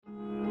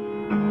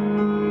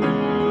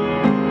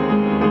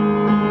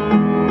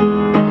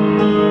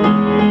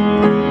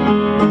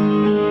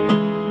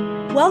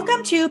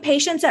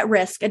Patients at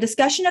Risk, a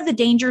discussion of the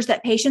dangers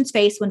that patients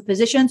face when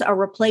physicians are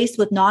replaced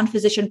with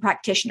non-physician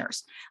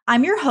practitioners.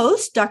 I'm your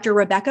host, Dr.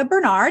 Rebecca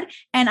Bernard,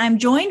 and I'm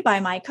joined by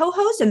my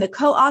co-host and the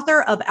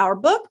co-author of our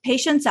book,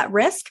 Patients at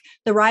Risk,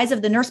 The Rise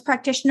of the Nurse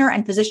Practitioner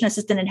and Physician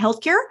Assistant in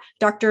Healthcare,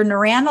 Dr.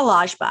 Narayan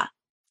Alajba.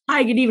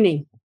 Hi, good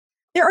evening.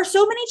 There are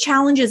so many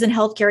challenges in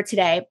healthcare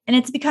today, and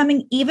it's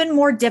becoming even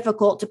more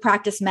difficult to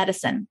practice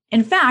medicine.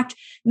 In fact,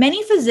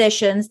 many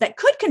physicians that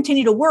could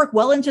continue to work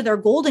well into their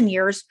golden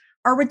years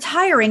are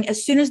retiring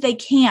as soon as they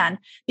can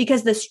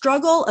because the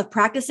struggle of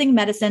practicing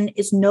medicine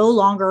is no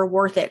longer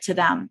worth it to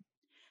them.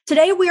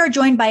 Today, we are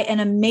joined by an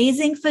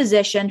amazing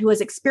physician who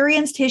has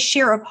experienced his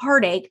share of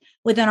heartache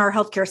within our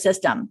healthcare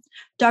system.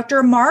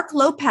 Dr. Mark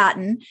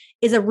Lopatin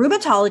is a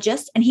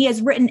rheumatologist, and he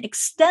has written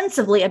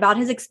extensively about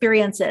his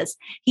experiences.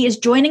 He is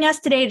joining us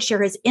today to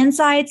share his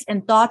insights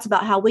and thoughts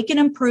about how we can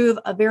improve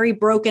a very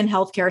broken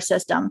healthcare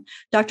system.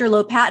 Dr.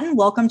 Lopatin,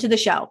 welcome to the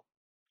show.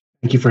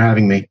 Thank you for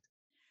having me.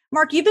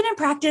 Mark, you've been in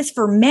practice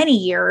for many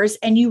years,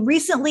 and you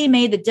recently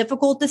made the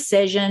difficult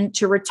decision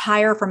to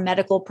retire from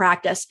medical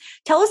practice.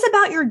 Tell us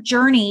about your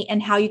journey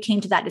and how you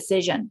came to that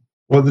decision.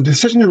 Well, the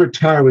decision to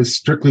retire was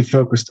strictly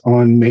focused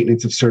on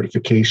maintenance of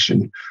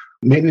certification.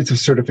 Maintenance of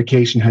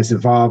certification has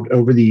evolved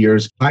over the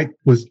years. I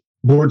was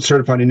board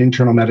certified in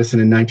internal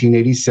medicine in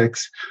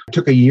 1986. I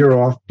took a year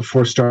off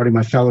before starting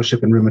my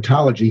fellowship in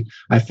rheumatology.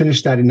 I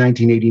finished that in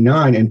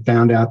 1989 and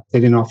found out they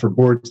didn't offer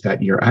boards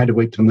that year. I had to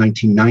wait till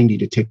 1990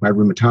 to take my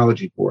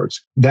rheumatology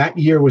boards. That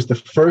year was the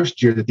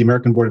first year that the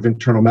American Board of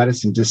Internal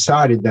Medicine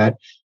decided that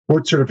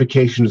board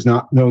certification is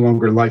no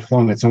longer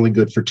lifelong. It's only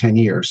good for 10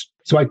 years.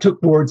 So I took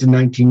boards in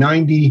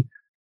 1990,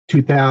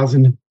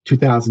 2000,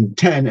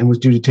 2010, and was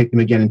due to take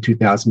them again in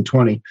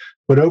 2020.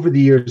 But over the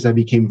years, I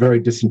became very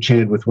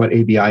disenchanted with what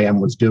ABIM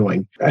was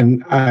doing.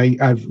 And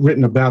I've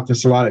written about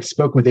this a lot. I've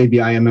spoken with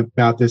ABIM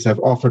about this. I've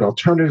offered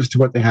alternatives to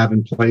what they have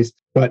in place.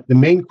 But the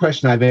main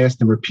question I've asked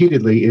them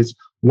repeatedly is,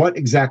 what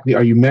exactly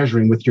are you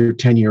measuring with your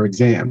 10-year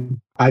exam?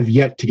 I've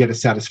yet to get a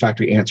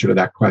satisfactory answer to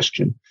that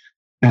question.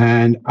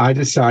 And I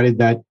decided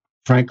that,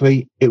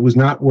 frankly, it was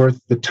not worth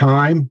the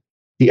time,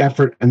 the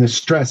effort, and the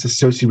stress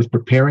associated with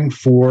preparing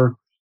for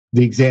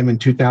the exam in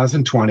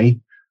 2020.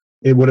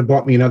 It would have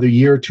bought me another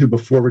year or two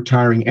before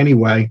retiring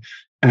anyway.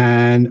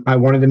 And I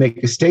wanted to make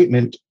a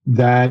statement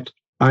that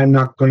I'm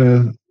not going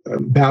to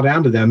bow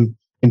down to them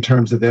in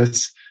terms of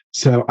this.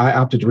 So I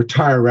opted to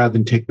retire rather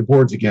than take the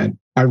boards again.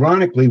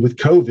 Ironically, with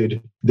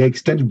COVID, they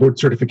extended board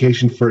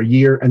certification for a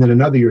year and then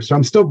another year. So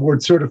I'm still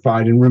board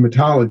certified in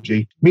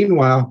rheumatology.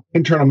 Meanwhile,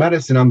 internal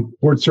medicine, I'm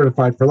board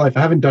certified for life.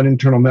 I haven't done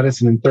internal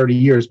medicine in 30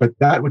 years, but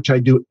that which I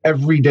do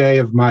every day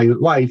of my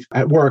life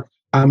at work,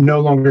 I'm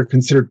no longer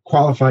considered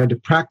qualified to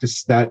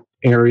practice that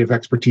area of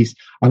expertise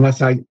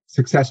unless I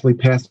successfully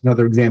passed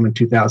another exam in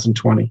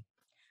 2020.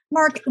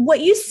 Mark,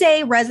 what you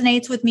say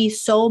resonates with me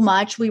so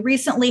much. We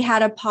recently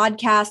had a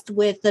podcast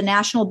with the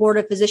National Board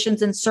of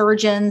Physicians and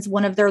Surgeons,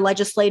 one of their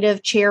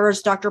legislative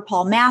chairs, Dr.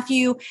 Paul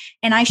Matthew,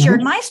 and I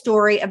shared my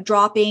story of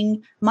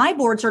dropping my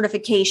board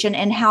certification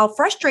and how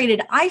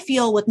frustrated I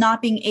feel with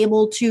not being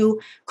able to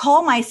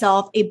call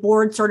myself a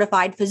board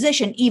certified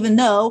physician, even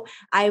though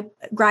I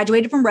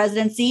graduated from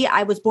residency.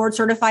 I was board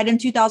certified in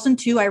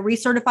 2002. I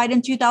recertified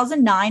in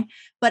 2009.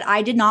 But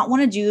I did not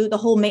want to do the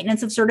whole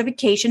maintenance of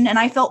certification. And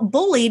I felt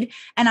bullied.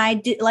 And I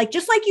did,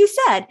 just like you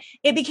said,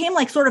 it became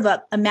like sort of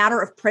a matter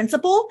of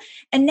principle.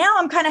 And now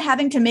I'm kind of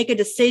having to make a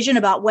decision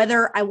about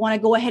whether I want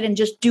to go ahead and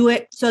just do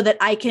it so that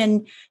I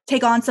can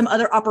take on some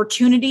other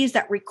opportunities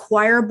that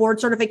require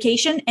board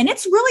certification. And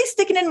it's really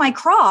sticking in my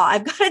craw,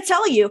 I've got to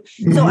tell you.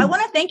 Mm-hmm. So I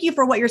want to thank you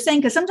for what you're saying,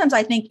 because sometimes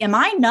I think, am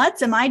I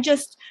nuts? Am I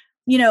just,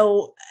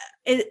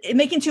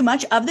 making too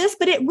much of this?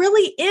 But it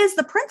really is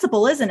the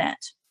principle, isn't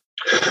it?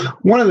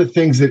 One of the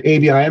things that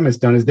ABIM has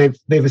done is they've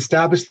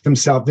established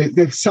themselves,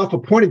 they've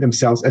self-appointed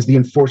themselves as the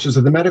enforcers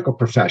of the medical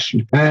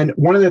profession. And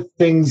one of the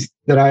things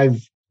that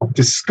I've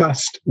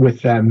discussed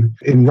with them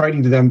in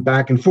writing to them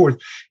back and forth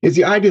is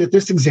the idea that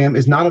this exam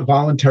is not a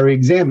voluntary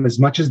exam as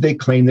much as they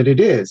claim that it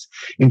is.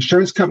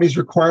 Insurance companies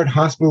require it,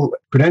 hospital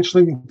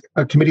credentialing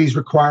committees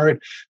require it.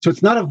 So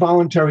it's not a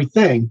voluntary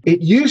thing.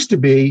 It used to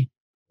be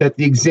that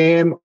the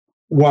exam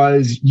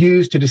was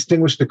used to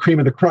distinguish the cream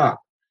of the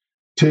crop,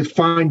 to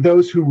find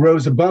those who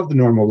rose above the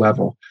normal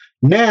level.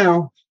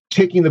 Now,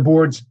 taking the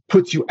boards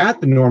puts you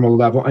at the normal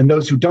level, and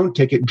those who don't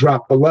take it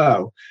drop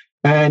below.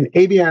 And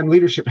ABIM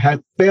leadership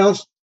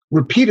fails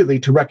repeatedly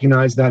to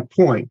recognize that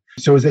point.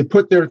 So as they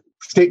put their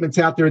statements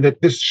out there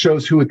that this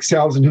shows who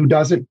excels and who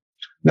doesn't,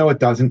 no, it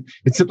doesn't.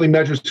 It simply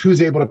measures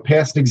who's able to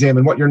pass an exam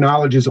and what your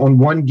knowledge is on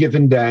one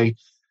given day.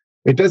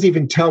 It doesn't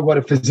even tell what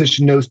a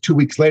physician knows 2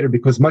 weeks later,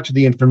 because much of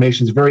the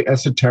information is very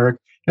esoteric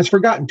and it's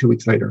forgotten 2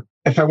 weeks later.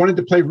 If I wanted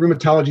to play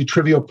Rheumatology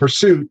Trivial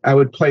Pursuit, I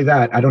would play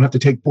that. I don't have to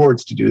take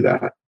boards to do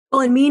that. Well,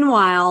 and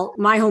meanwhile,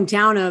 my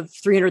hometown of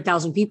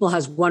 300,000 people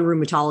has one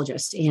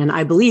rheumatologist, and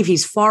I believe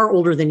he's far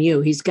older than you.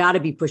 He's got to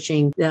be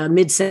pushing the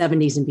mid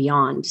 70s and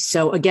beyond.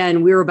 So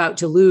again, we're about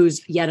to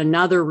lose yet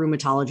another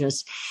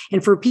rheumatologist.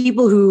 And for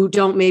people who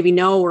don't maybe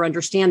know or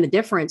understand the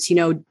difference,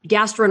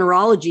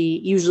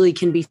 gastroenterology usually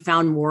can be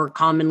found more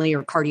commonly,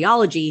 or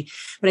cardiology.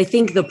 But I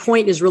think the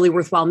point is really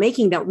worthwhile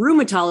making, that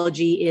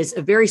rheumatology is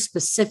a very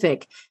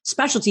specific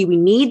specialty. We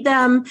need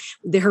them.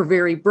 They're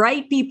very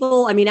bright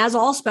people. I mean, as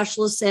all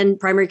specialists and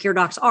primary care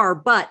docs are,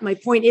 but my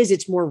point is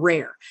it's more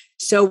rare.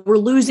 So we're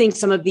losing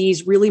some of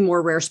these really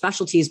more rare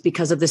specialties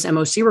because of this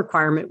MOC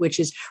requirement, which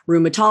is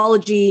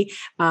rheumatology.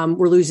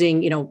 We're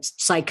losing,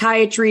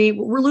 psychiatry.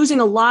 We're losing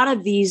a lot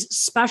of these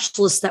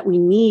specialists that we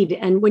need.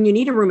 And when you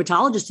need a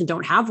rheumatologist and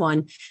don't have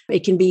one,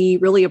 it can be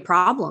really a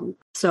problem.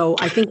 So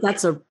I think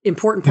that's an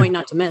important point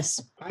not to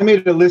miss. I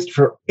made a list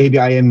for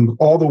ABIM,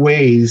 all the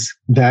ways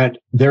that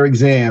their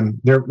exam,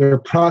 their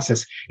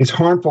process is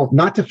harmful,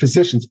 not to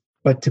physicians,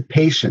 but to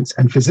patients.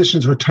 And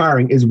physicians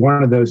retiring is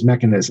one of those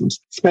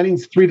mechanisms. Spending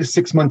 3 to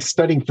 6 months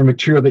studying for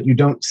material that you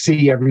don't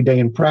see every day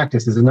in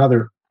practice is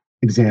another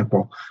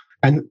example.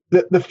 And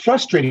the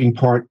frustrating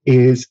part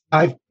is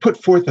I've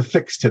put forth a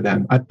fix to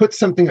them. I put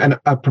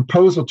a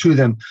proposal to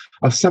them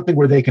of something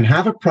where they can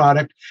have a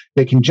product,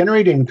 they can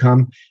generate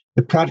income,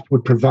 the product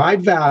would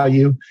provide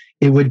value,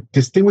 it would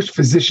distinguish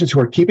physicians who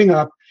are keeping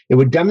up, it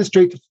would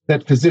demonstrate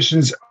that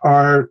physicians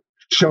are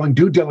showing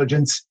due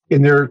diligence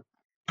in their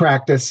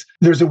practice.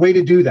 There's a way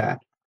to do that.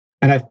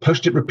 And I've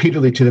pushed it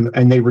repeatedly to them,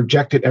 and they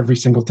reject it every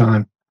single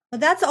time. But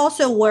that's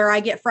also where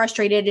I get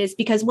frustrated, is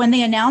because when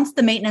they announced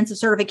the maintenance of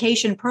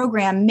certification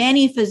program,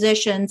 many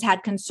physicians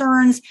had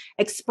concerns,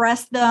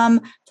 expressed them,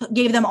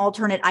 gave them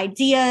alternate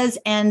ideas.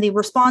 And the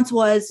response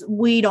was,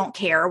 we don't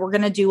care. We're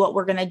going to do what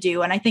we're going to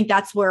do. And I think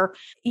that's where,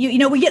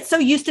 we get so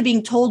used to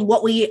being told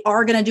what we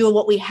are going to do and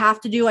what we have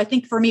to do. I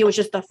think for me, it was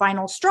just the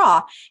final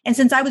straw. And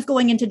since I was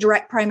going into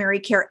direct primary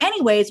care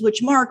anyways,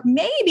 which, Mark,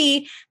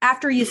 maybe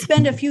after you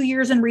spend a few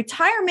years in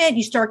retirement,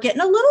 you start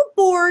getting a little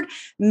bored.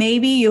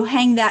 Maybe you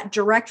hang that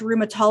direct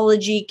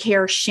rheumatology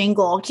care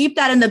shingle. Keep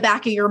that in the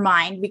back of your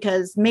mind,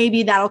 because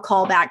maybe that'll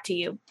call back to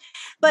you.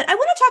 But I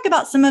want to talk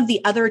about some of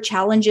the other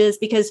challenges,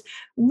 because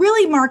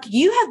really, Mark,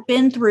 you have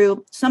been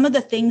through some of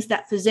the things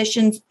that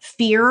physicians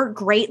fear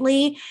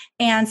greatly,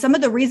 and some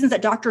of the reasons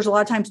that doctors a lot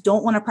of times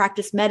don't want to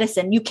practice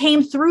medicine. You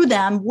came through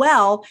them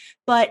well,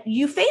 but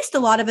you faced a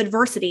lot of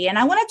adversity. And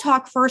I want to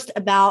talk first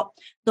about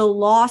the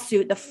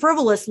lawsuit, the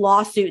frivolous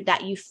lawsuit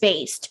that you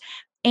faced.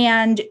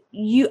 And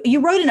you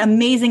wrote an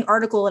amazing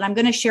article, and I'm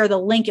going to share the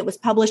link. It was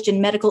published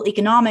in Medical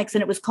Economics,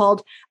 and it was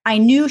called "I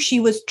Knew She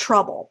Was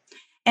Trouble,"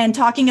 and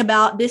talking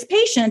about this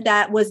patient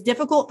that was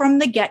difficult from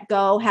the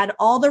get-go, had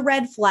all the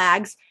red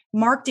flags.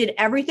 Mark did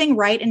everything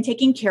right in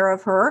taking care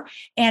of her.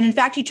 And in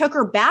fact, he took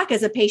her back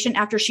as a patient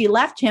after she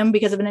left him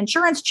because of an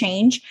insurance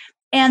change.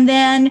 And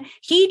then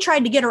he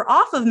tried to get her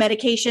off of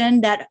medication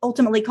that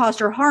ultimately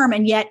caused her harm.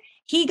 And yet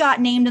he got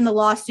named in the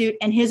lawsuit,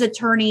 and his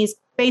attorneys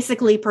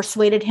basically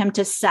persuaded him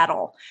to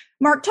settle.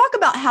 Mark, talk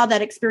about how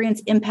that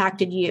experience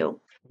impacted you.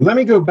 Let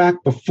me go back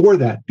before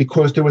that,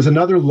 because there was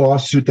another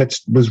lawsuit that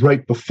was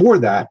right before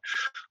that,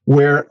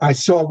 where I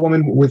saw a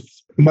woman with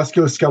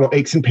musculoskeletal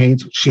aches and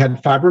pains. She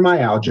had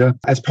fibromyalgia.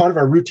 As part of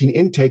our routine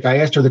intake, I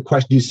asked her the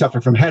question, do you suffer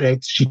from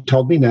headaches? She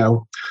told me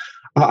no.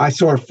 I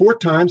saw her 4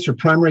 times. Her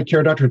primary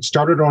care doctor had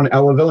started her on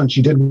Elavil, and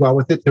she did well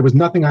with it. There was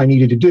nothing I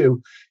needed to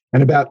do.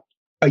 And about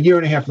a year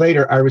and a half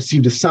later, I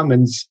received a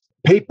summons,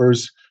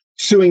 papers,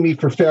 suing me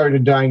for failure to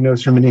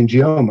diagnose her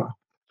meningioma.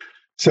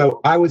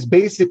 So I was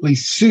basically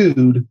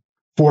sued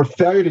for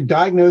failure to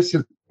diagnose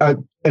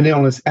an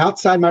illness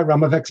outside my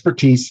realm of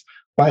expertise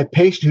by a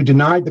patient who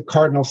denied the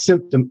cardinal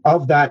symptom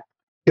of that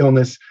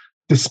illness,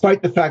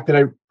 despite the fact that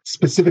I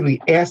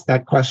specifically asked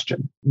that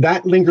question.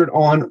 That lingered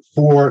on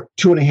for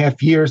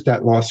 2.5 years,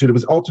 that lawsuit. It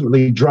was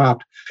ultimately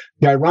dropped.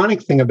 The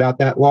ironic thing about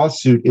that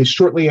lawsuit is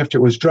shortly after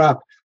it was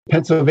dropped,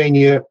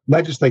 Pennsylvania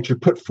legislature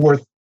put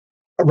forth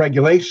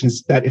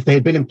regulations that if they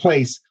had been in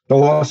place, the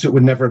lawsuit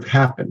would never have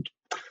happened.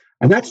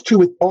 And that's true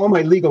with all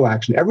my legal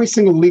action. Every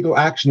single legal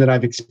action that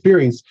I've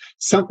experienced,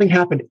 something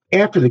happened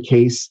after the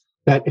case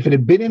that if it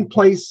had been in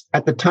place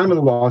at the time of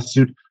the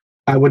lawsuit,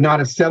 I would not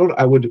have settled.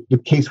 The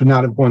case would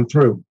not have gone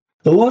through.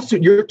 The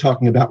lawsuit you're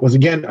talking about was,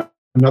 again,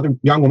 another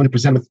young woman who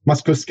presented with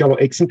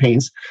musculoskeletal aches and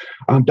pains,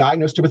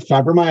 diagnosed her with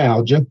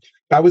fibromyalgia.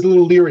 I was a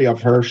little leery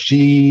of her.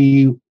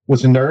 She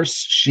was a nurse.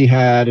 She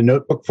had a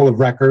notebook full of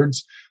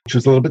records. She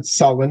was a little bit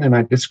sullen, and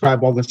I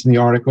describe all this in the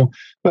article.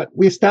 But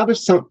we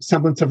established some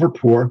semblance of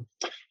rapport.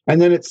 And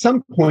then at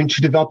some point,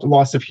 she developed a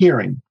loss of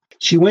hearing.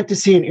 She went to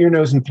see an ear,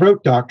 nose, and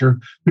throat doctor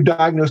who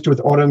diagnosed her with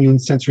autoimmune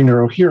sensory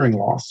neurohearing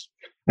loss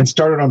and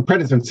started on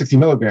prednisone 60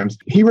 milligrams.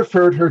 He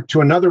referred her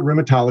to another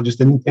rheumatologist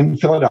in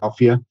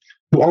Philadelphia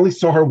who only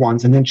saw her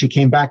once, and then she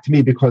came back to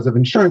me because of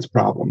insurance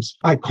problems.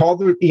 I called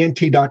the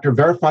ENT doctor,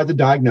 verified the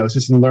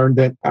diagnosis, and learned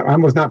that I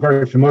was not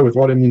very familiar with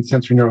autoimmune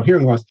sensory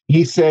neurohearing loss.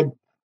 He said,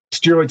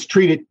 steroids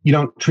treat it, you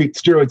don't treat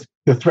steroids,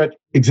 the threat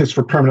exists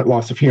for permanent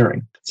loss of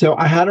hearing. So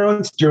I had her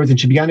on steroids and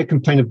she began to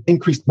complain of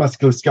increased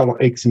musculoskeletal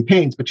aches and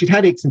pains, but she'd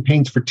had aches and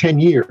pains for 10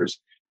 years,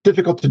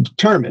 difficult to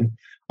determine.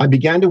 I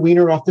began to wean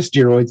her off the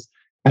steroids.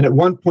 And at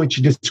one point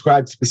she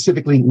described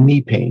specifically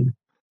knee pain,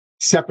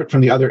 separate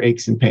from the other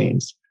aches and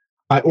pains.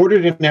 I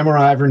ordered an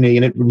MRI of her knee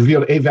and it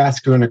revealed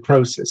avascular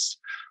necrosis,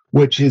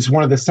 which is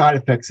one of the side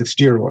effects of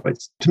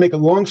steroids. To make a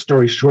long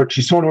story short,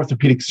 she saw an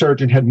orthopedic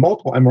surgeon, had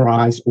multiple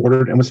MRIs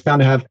ordered, and was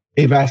found to have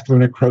avascular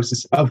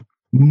necrosis of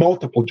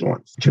multiple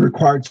joints. She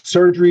required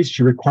surgeries,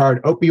 she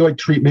required opioid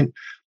treatment,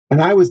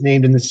 and I was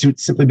named in the suit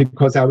simply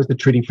because I was the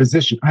treating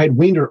physician. I had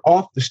weaned her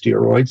off the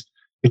steroids.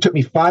 It took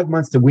me 5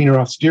 months to wean her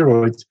off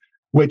steroids,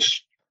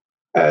 which,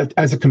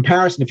 as a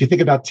comparison, if you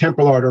think about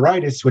temporal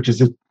arteritis, which is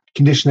a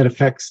condition that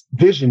affects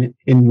vision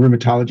in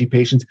rheumatology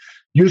patients,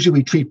 usually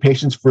we treat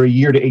patients for a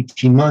year to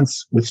 18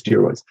 months with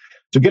steroids.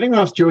 So getting her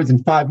off steroids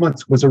in 5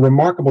 months was a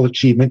remarkable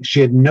achievement.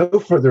 She had no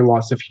further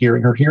loss of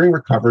hearing. Her hearing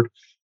recovered,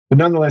 but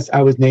nonetheless,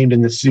 I was named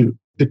in the suit.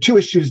 The two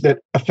issues that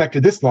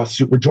affected this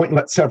lawsuit were joint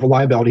and several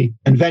liability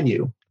and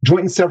venue.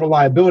 Joint and several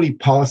liability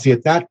policy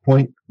at that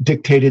point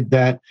dictated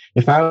that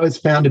if I was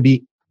found to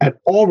be at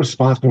all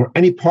responsible for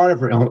any part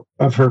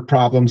of her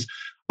problems,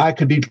 I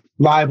could be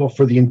liable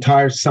for the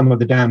entire sum of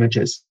the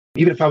damages,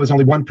 even if I was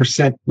only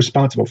 1%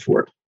 responsible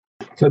for it.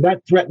 So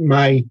that threatened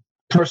my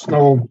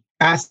personal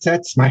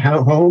assets, my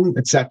home,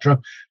 etc.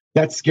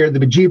 That scared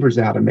the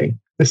bejeebers out of me.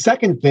 The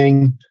second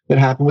thing that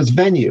happened was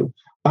venue.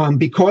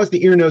 Because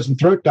the ear, nose, and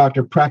throat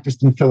doctor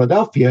practiced in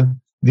Philadelphia,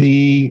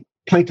 the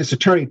plaintiff's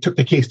attorney took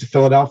the case to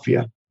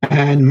Philadelphia.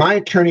 And my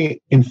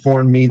attorney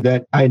informed me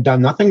that I had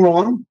done nothing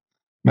wrong.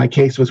 My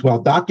case was well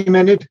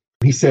documented.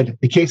 He said,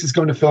 the case is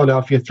going to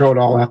Philadelphia, throw it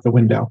all out the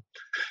window.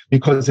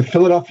 Because the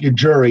Philadelphia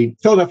jury,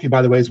 Philadelphia,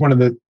 by the way, is one of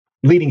the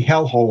leading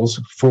hellholes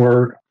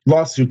for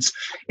lawsuits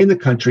in the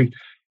country.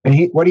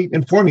 And what he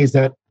informed me is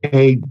that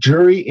a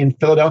jury in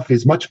Philadelphia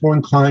is much more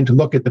inclined to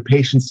look at the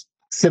patient's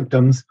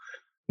symptoms,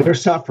 their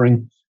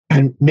suffering,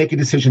 and make a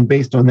decision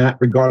based on that,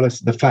 regardless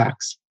of the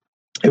facts.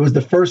 It was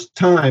the first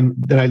time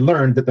that I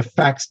learned that the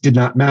facts did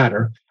not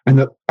matter.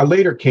 And a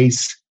later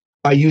case,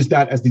 I used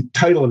that as the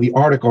title of the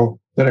article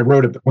that I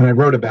wrote when I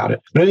wrote about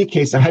it. But in any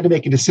case, I had to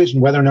make a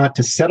decision whether or not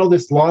to settle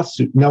this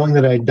lawsuit, knowing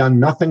that I had done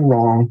nothing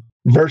wrong,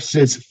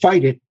 versus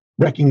fight it,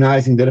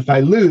 recognizing that if I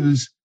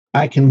lose,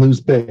 I can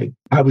lose big.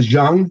 I was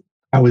young,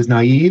 I was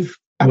naive,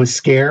 I was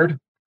scared,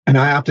 and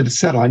I opted to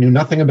settle. I knew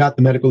nothing about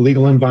the medical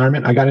legal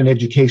environment. I got an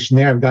education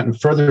there. I've gotten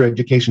further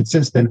education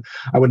since then.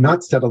 I would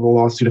not settle the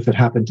lawsuit if it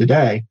happened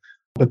today.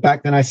 But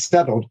back then I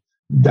settled.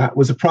 That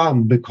was a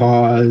problem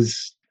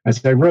because,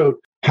 as I wrote,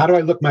 how do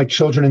I look my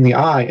children in the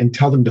eye and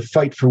tell them to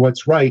fight for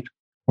what's right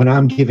when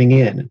I'm giving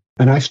in?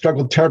 And I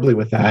struggled terribly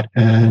with that.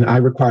 And I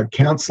required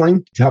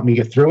counseling to help me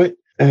get through it.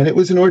 And it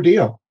was an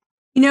ordeal.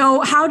 You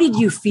know, how did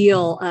you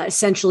feel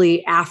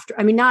essentially after,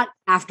 I mean, not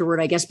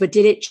afterward, I guess, but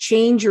did it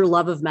change your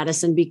love of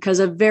medicine? Because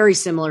a very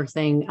similar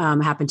thing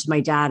happened to my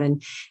dad.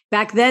 And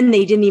back then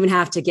they didn't even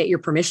have to get your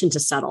permission to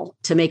settle.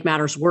 To make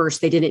matters worse,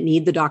 they didn't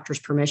need the doctor's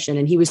permission.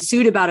 And he was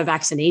sued about a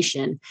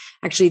vaccination,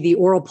 actually the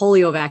oral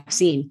polio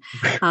vaccine.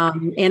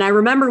 And I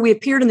remember we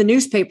appeared in the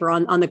newspaper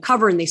on the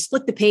cover and they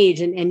split the page.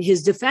 And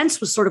his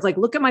defense was sort of like,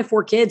 look at my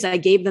 4 kids. I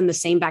gave them the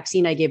same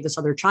vaccine I gave this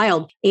other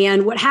child.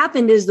 And what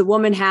happened is the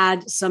woman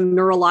had some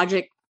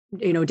neurologic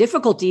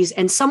difficulties,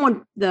 and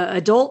the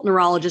adult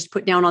neurologist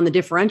put down on the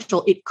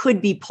differential, it could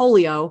be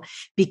polio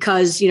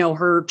because,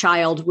 her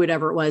child,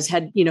 whatever it was,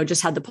 had,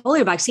 just had the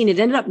polio vaccine. It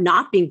ended up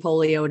not being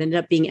polio. It ended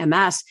up being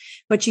MS,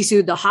 but she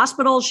sued the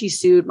hospital. She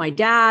sued my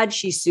dad.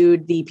 She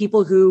sued the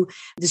people who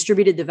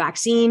distributed the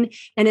vaccine.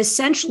 And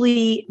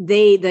essentially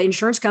the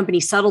insurance company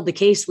settled the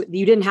case.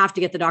 You didn't have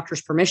to get the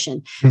doctor's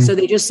permission. Mm-hmm. So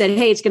they just said,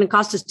 hey, it's going to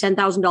cost us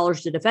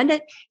 $10,000 to defend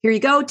it. Here you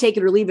go, take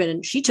it or leave it.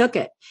 And she took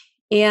it.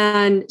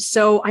 And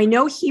so I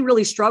know he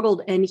really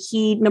struggled, and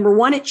number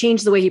one, it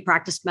changed the way he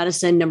practiced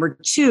medicine. Number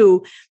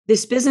two,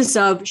 this business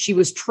of she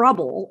was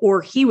trouble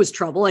or he was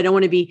trouble. I don't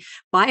want to be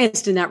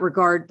biased in that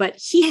regard, but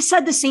he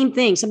said the same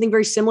thing, something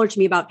very similar to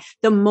me about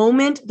the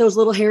moment those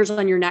little hairs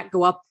on your neck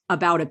go up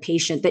about a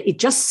patient, that it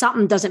just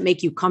something doesn't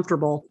make you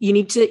comfortable. You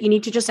need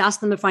to just ask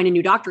them to find a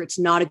new doctor. It's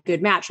not a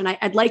good match. And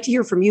I'd like to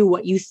hear from you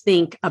what you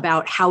think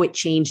about how it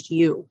changed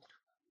you.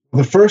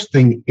 The first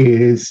thing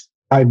is,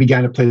 I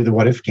began to play the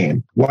what if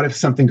game. What if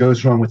something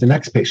goes wrong with the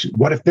next patient?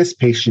 What if this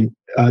patient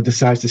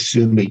decides to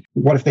sue me?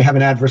 What if they have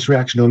an adverse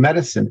reaction to a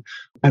medicine?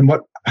 And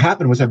what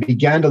happened was I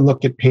began to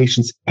look at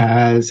patients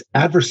as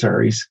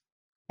adversaries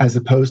as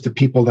opposed to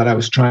people that I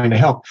was trying to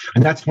help.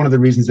 And that's one of the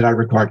reasons that I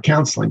required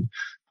counseling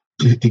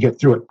to get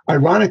through it.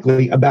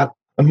 Ironically, about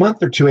a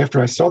month or two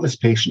after I saw this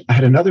patient, I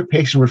had another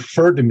patient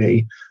referred to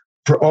me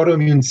for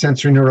autoimmune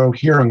sensory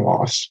neurohearing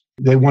loss.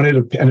 They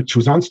wanted, and she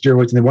was on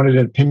steroids, and they wanted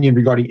an opinion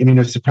regarding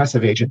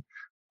immunosuppressive agent.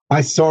 I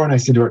saw her and I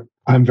said to her,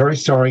 I'm very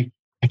sorry.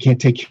 I can't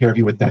take care of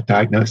you with that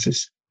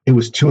diagnosis. It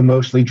was too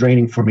emotionally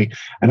draining for me.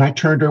 And I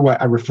turned her away.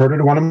 I referred her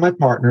to one of my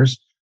partners,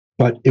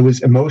 but it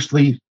was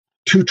emotionally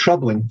too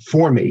troubling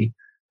for me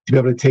to be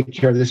able to take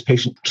care of this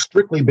patient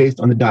strictly based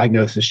on the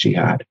diagnosis she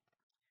had.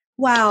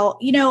 Wow.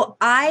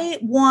 I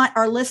want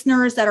our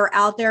listeners that are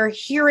out there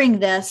hearing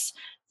this.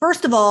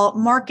 First of all,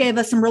 Mark gave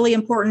us some really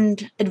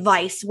important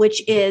advice,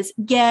 which is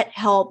get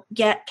help,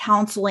 get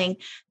counseling.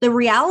 The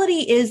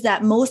reality is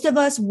that most of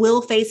us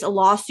will face a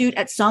lawsuit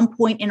at some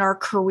point in our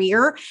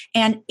career,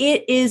 and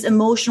it is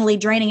emotionally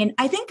draining. And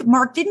I think,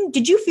 Mark,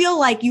 did you feel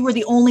like you were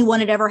the only one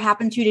it ever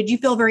happened to? Did you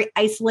feel very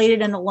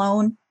isolated and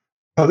alone?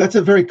 Oh, that's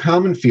a very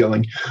common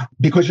feeling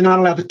because you're not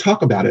allowed to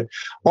talk about it.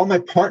 All my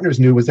partners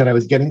knew was that I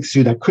was getting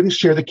sued. I couldn't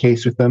share the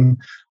case with them.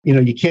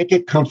 You can't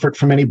get comfort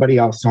from anybody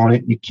else on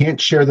it. You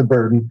can't share the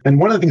burden. And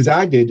one of the things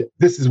I did,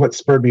 this is what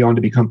spurred me on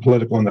to become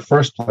political in the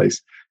first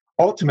place.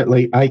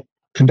 Ultimately, I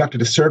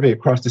conducted a survey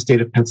across the state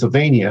of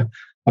Pennsylvania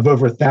of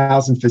over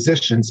 1,000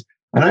 physicians.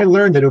 And I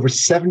learned that over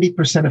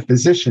 70% of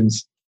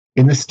physicians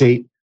in the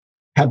state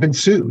have been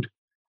sued.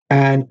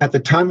 And at the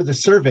time of the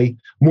survey,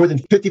 more than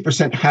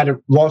 50% had a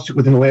lawsuit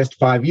within the last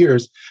 5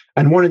 years,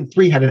 and 1 in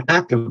 3 had an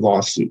active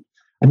lawsuit.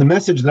 And the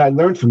message that I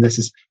learned from this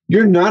is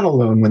you're not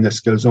alone when this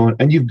goes on,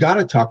 and you've got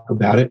to talk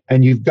about it,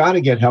 and you've got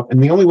to get help.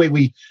 And the only way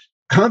we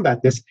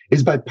combat this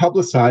is by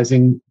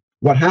publicizing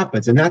what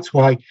happens. And that's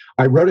why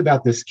I wrote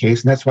about this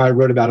case, and that's why I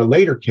wrote about a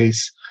later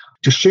case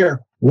to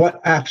share what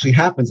actually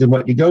happens and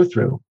what you go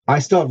through. I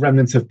still have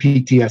remnants of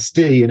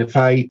PTSD, and if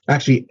I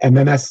actually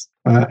MMS,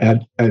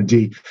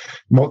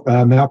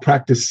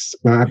 malpractice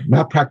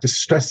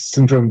stress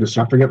syndrome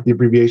disorder. I forget what the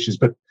abbreviation is,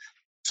 but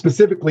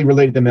specifically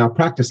related to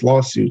malpractice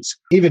lawsuits.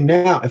 Even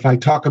now, if I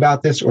talk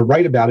about this or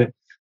write about it,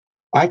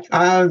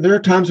 there are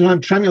times when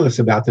I'm tremulous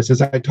about this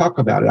as I talk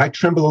about it. I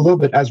tremble a little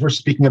bit as we're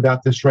speaking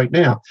about this right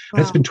now. Wow.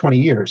 And it's been 20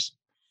 years.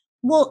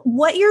 Well,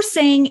 what you're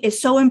saying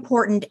is so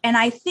important. And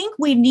I think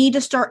we need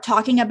to start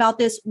talking about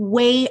this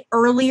way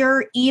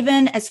earlier,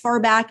 even as far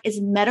back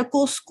as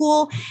medical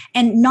school,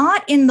 and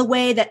not in the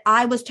way that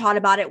I was taught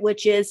about it,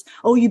 which is,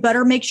 oh, you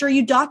better make sure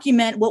you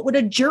document. What would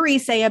a jury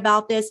say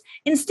about this?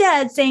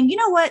 Instead, saying, you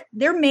know what,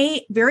 there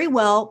may very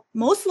well,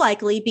 most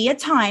likely be a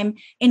time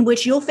in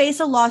which you'll face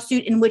a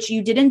lawsuit in which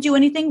you didn't do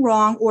anything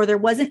wrong, or there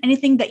wasn't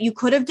anything that you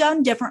could have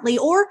done differently,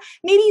 or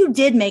maybe you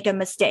did make a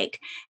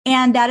mistake.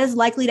 And that is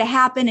likely to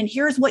happen. And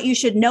here's what you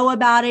should know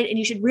about it. And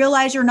you should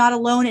realize you're not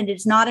alone. And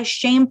it's not a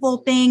shameful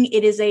thing.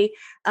 It is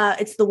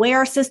it's the way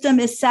our system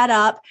is set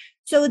up,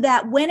 so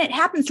that when it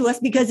happens to us,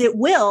 because it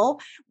will,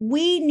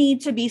 we need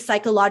to be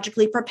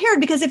psychologically prepared.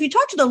 Because if you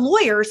talk to the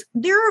lawyers,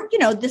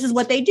 this is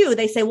what they do.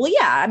 They say, well,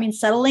 yeah,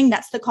 settling,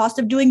 that's the cost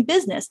of doing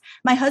business.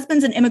 My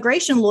husband's an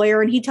immigration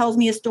lawyer, and he tells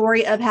me a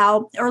story of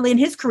how early in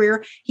his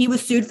career, he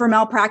was sued for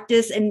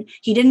malpractice and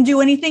he didn't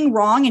do anything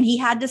wrong and he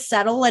had to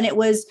settle. And it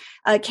was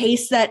a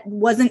case that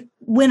wasn't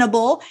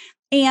winnable.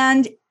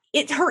 And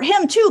it hurt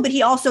him too, but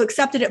he also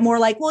accepted it more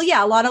like, well,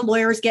 yeah, a lot of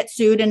lawyers get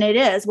sued and it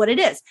is what it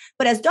is.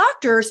 But as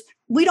doctors,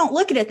 we don't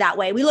look at it that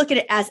way. We look at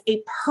it as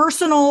a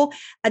personal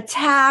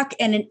attack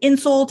and an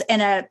insult,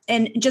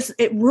 and just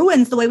it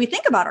ruins the way we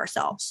think about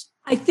ourselves.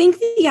 I think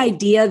the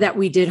idea that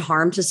we did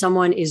harm to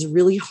someone is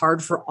really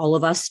hard for all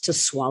of us to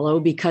swallow,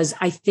 because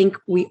I think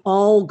we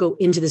all go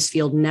into this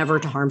field never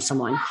to harm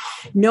someone,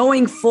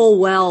 knowing full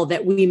well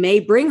that we may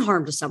bring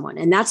harm to someone.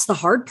 And that's the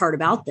hard part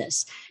about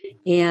this.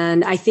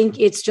 And I think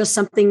it's just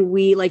something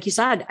like you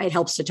said, it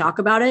helps to talk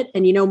about it.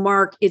 And,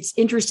 Mark, it's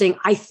interesting.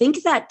 I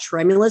think that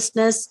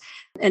tremulousness,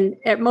 and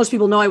most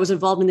people know I was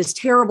involved in this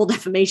terrible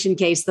defamation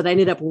case that I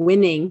ended up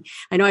winning.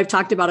 I know I've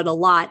talked about it a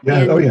lot. Yeah,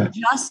 and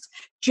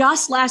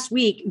Just last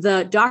week,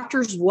 the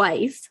doctor's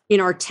wife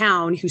in our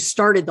town who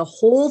started the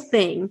whole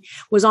thing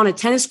was on a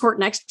tennis court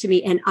next to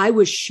me, and I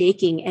was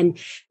shaking. And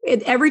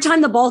every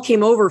time the ball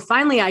came over,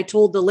 finally, I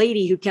told the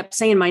lady who kept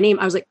saying my name,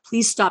 I was like,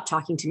 please stop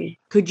talking to me.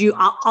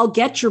 I'll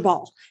get your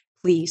ball.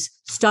 Please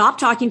stop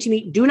talking to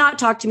me. Do not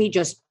talk to me.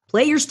 Just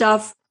play your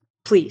stuff,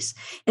 please.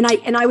 And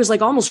I was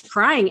like almost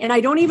crying, and I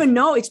don't even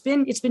know. It's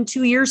been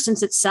 2 years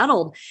since it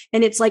settled.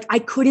 And it's like, I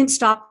couldn't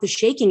stop the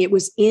shaking. It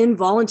was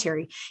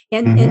involuntary.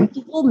 And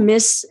people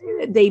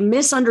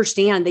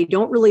misunderstand.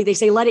 They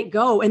say, let it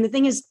go. And the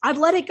thing is, I've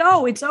let it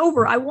go. It's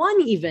over. I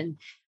won even,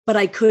 but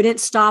I couldn't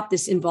stop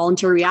this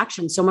involuntary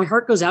reaction. So my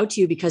heart goes out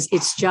to you, because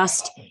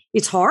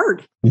it's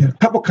hard. Yeah. A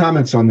couple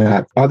comments on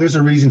that. There's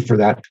a reason for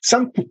that.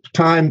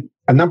 Sometime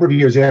a number of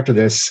years after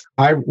this,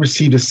 I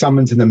received a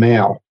summons in the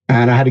mail,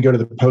 and I had to go to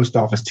the post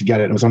office to get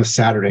it. It was on a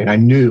Saturday, and I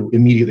knew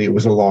immediately it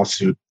was a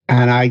lawsuit.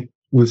 And I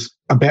was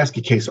a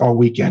basket case all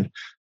weekend.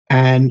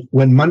 And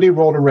when Monday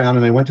rolled around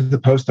and I went to the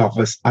post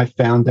office, I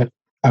found that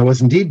I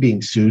was indeed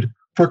being sued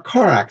for a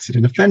car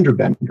accident, a fender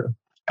bender.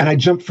 And I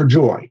jumped for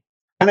joy.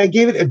 And I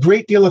gave it a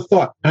great deal of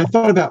thought. And I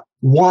thought about,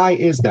 why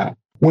is that?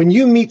 When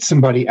you meet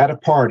somebody at a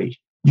party,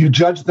 you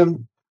judge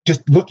them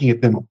just looking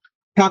at them,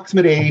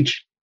 approximate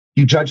age,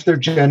 you judge their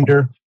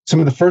gender. Some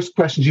of the first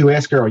questions you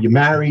ask are you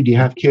married? Do you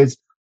have kids?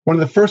 One of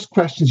the first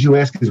questions you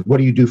ask is, what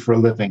do you do for a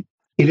living?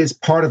 It is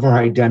part of our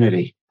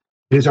identity.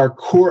 It is our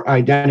core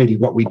identity,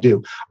 what we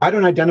do. I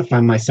don't identify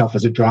myself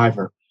as a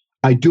driver.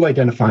 I do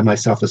identify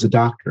myself as a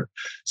doctor.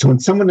 So when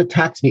someone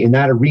attacks me in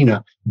that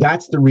arena,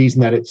 that's the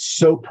reason that it's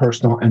so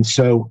personal and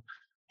so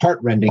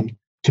heartrending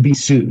to be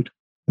sued.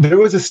 There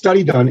was a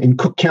study done in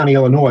Cook County,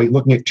 Illinois,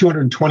 looking at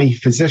 220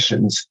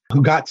 physicians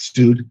who got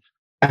sued,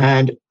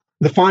 and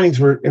the findings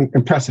were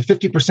impressive.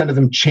 50% of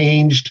them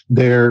changed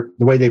the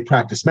way they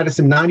practiced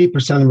medicine. 90%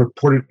 of them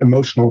reported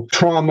emotional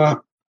trauma,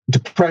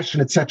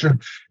 depression, etc.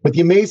 But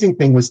the amazing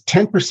thing was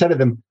 10% of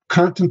them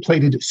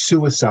contemplated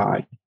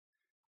suicide.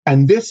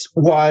 And this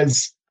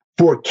was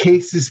for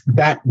cases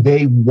that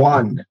they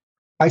won.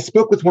 I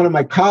spoke with one of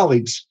my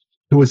colleagues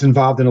who was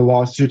involved in a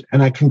lawsuit,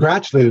 and I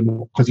congratulated him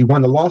because he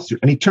won the lawsuit.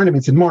 And he turned to me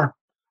and said, Mark,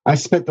 I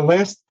spent the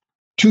last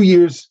 2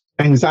 years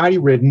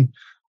anxiety-ridden.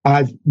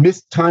 I've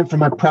missed time from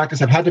my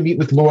practice. I've had to meet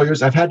with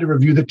lawyers. I've had to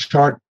review the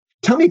chart.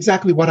 Tell me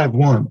exactly what I've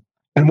won.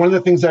 And one of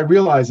the things I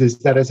realized is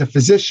that as a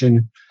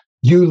physician,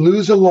 you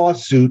lose a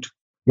lawsuit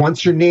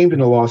once you're named in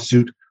a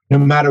lawsuit, no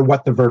matter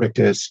what the verdict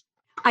is.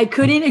 I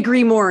couldn't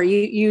agree more.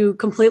 You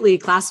completely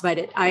classified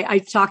it. I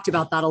talked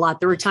about that a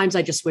lot. There were times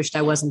I just wished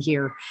I wasn't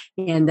here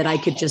and that I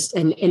could just,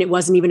 and it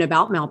wasn't even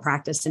about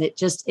malpractice. And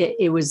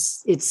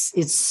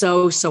it's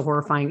so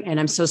horrifying. And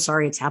I'm so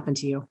sorry it's happened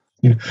to you.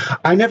 Yeah.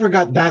 I never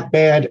got that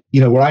bad,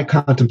 where I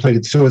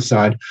contemplated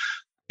suicide,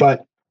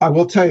 but I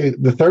will tell you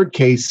the third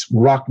case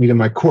rocked me to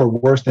my core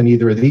worse than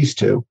either of these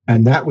two.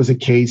 And that was a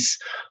case,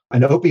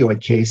 an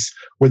opioid case,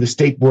 where the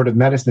State Board of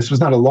Medicine, this was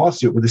not a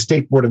lawsuit, where the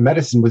State Board of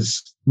Medicine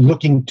was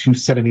looking to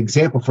set an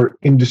example for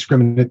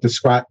indiscriminate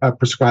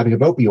prescribing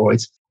of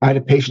opioids. I had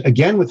a patient,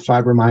 again, with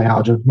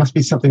fibromyalgia, must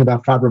be something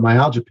about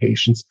fibromyalgia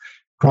patients,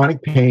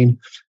 chronic pain,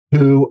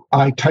 who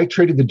I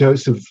titrated the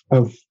dose of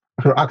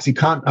her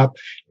OxyContin up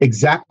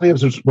exactly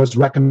as was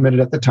recommended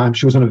at the time.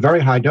 She was on a very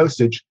high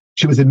dosage.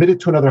 She was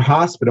admitted to another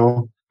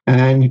hospital,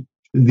 and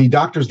the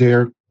doctors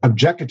there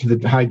objected to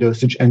the high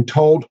dosage and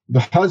told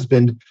the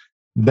husband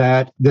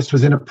that this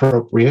was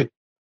inappropriate,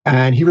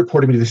 and he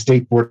reported me to the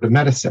State Board of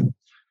Medicine.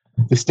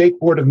 The State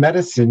Board of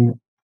Medicine,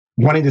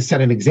 wanting to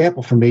set an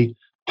example for me,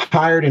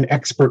 hired an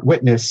expert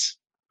witness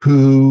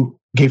who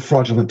gave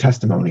fraudulent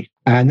testimony.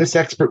 And this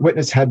expert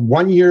witness had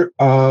 1 year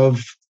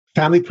of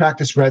family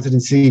practice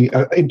residency,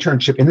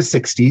 internship in the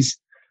 60s,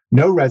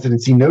 no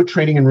residency, no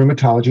training in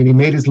rheumatology, and he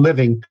made his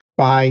living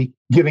by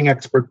giving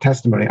expert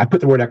testimony. I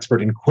put the word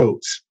expert in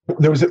quotes.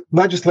 There was a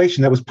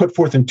legislation that was put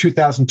forth in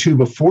 2002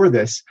 before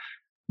this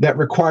that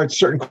required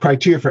certain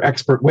criteria for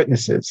expert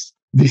witnesses.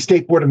 The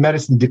State Board of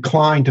Medicine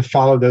declined to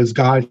follow those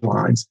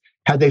guidelines.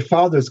 Had they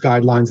followed those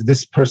guidelines,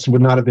 this person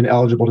would not have been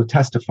eligible to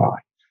testify.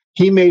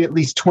 He made at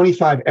least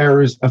 25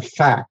 errors of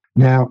fact.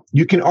 Now,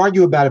 you can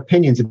argue about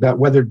opinions about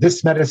whether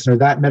this medicine or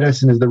that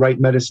medicine is the right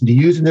medicine to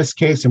use in this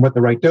case and what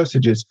the right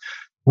dosage is.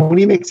 When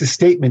he makes a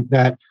statement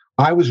that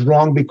I was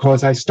wrong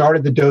because I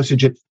started the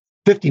dosage at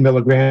 50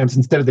 milligrams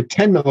instead of the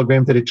 10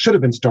 milligrams that it should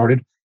have been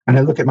started, and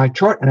I look at my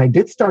chart and I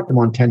did start them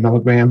on 10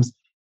 milligrams,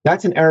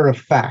 that's an error of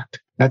fact.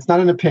 That's not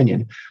an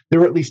opinion. There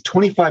were at least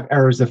 25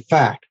 errors of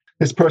fact.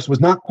 This person was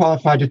not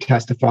qualified to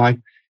testify.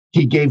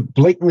 He gave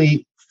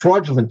blatantly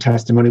fraudulent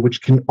testimony,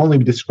 which can only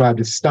be described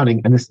as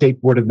stunning, and the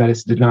State Board of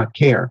Medicine did not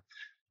care.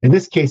 In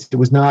this case, it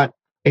was not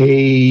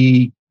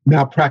a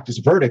malpractice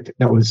verdict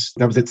that was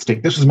at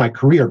stake. This was my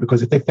career,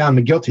 because if they found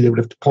me guilty, they would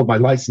have pulled my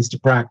license to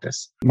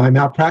practice. My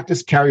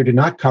malpractice carrier did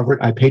not cover it.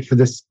 I paid for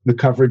the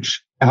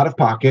coverage out of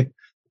pocket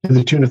to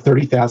the tune of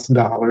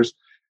 $30,000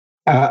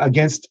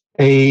 against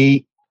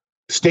a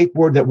state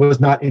board that was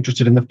not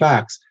interested in the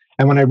facts.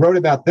 And when I wrote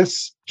about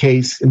this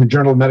case in the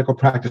Journal of Medical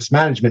Practice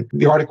Management,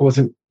 the article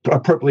wasn't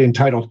appropriately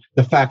entitled,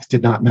 "The Facts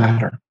Did Not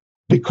Matter."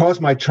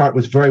 Because my chart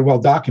was very well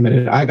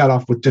documented, I got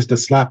off with just a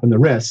slap in the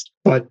wrist,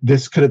 but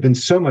this could have been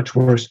so much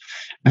worse.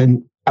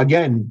 And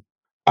again,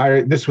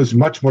 this was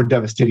much more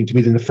devastating to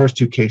me than the first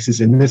two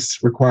cases, and this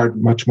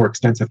required much more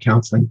extensive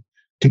counseling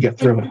to get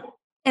through it.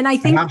 And I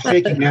think I'm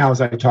shaking now as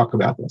I talk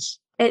about this.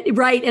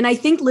 Right. And I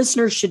think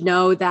listeners should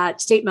know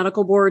that state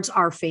medical boards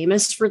are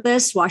famous for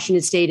this.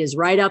 Washington State is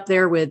right up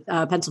there with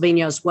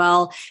Pennsylvania as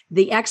well.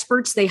 The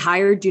experts they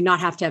hire do not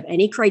have to have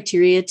any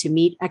criteria to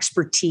meet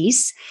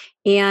expertise.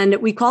 And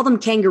we call them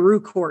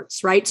kangaroo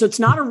courts, right? So it's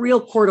not a real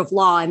court of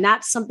law. And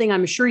that's something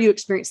I'm sure you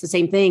experience the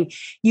same thing.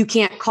 You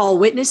can't call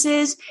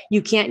witnesses.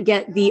 You can't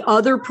get the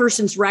other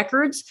person's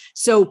records.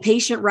 So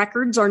patient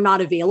records are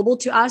not available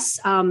to us.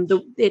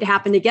 It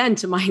happened again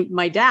to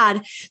my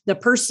dad. The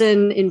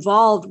person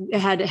involved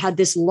had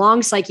this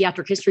long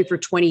psychiatric history for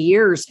 20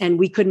 years, and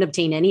we couldn't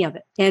obtain any of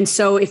it. And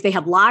so if they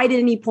had lied at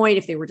any point,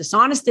 if they were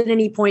dishonest at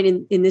any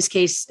point, in this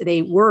case,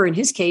 they were in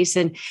his case,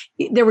 and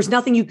there was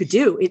nothing you could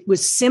do. It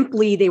was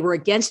simply they were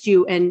against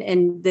you.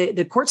 And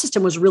the court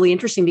system was really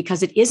interesting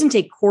because it isn't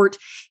a court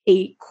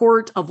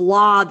of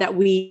law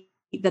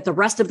that the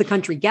rest of the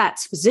country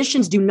gets.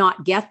 Physicians do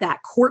not get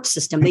that court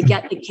system. They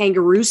get the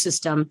kangaroo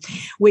system,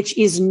 which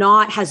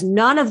has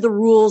none of the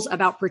rules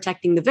about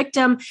protecting the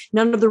victim,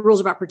 none of the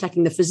rules about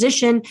protecting the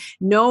physician,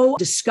 no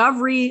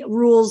discovery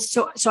rules.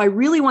 So I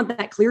really want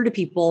that clear to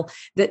people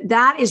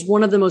that is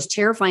one of the most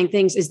terrifying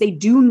things is they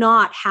do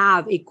not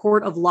have a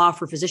court of law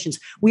for physicians.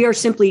 We are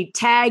simply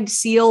tagged,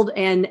 sealed,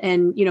 and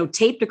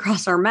taped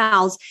across our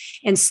mouths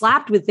and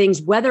slapped with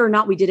things, whether or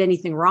not we did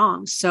anything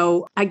wrong.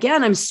 So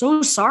again, I'm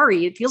so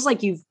sorry. It feels like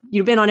like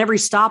you've been on every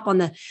stop on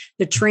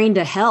the train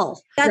to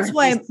hell. That's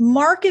why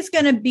Mark is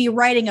going to be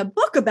writing a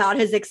book about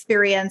his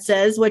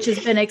experiences, which has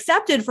been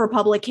accepted for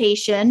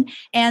publication.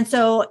 And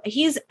so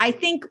I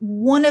think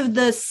one of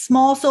the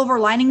small silver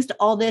linings to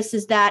all this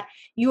is that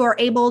you are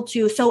able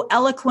to so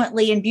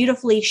eloquently and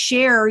beautifully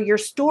share your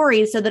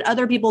stories so that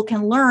other people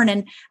can learn.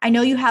 And I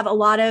know you have a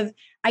lot of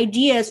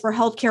ideas for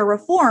healthcare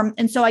reform.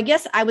 And so I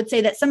guess I would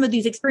say that some of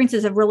these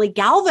experiences have really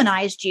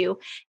galvanized you,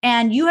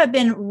 and you have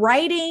been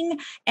writing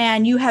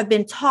and you have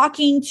been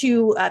talking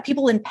to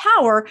people in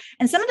power.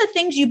 And some of the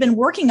things you've been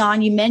working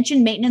on, you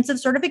mentioned maintenance of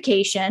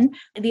certification.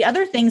 The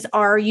other things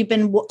are you've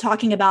been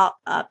talking about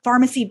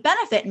pharmacy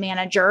benefit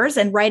managers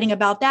and writing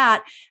about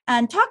that,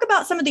 and talk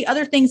about some of the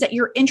other things that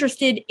you're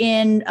interested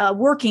in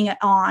working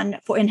on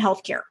in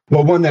healthcare.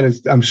 Well, one that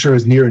is, I'm sure,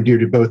 is near and dear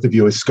to both of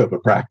you is scope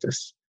of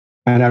practice.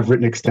 And I've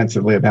written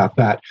extensively about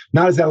that,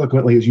 not as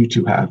eloquently as you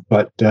two have,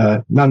 but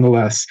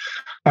nonetheless,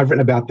 I've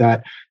written about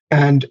that.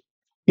 And,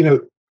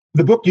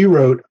 the book you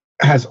wrote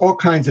has all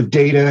kinds of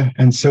data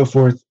and so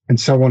forth and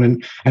so on.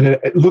 And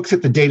it looks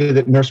at the data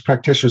that nurse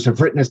practitioners have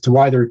written as to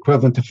why they're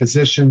equivalent to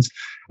physicians.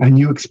 And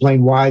you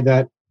explain why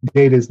that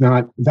data is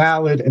not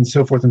valid and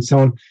so forth and so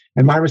on.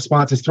 And my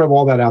response is throw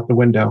all that out the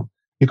window,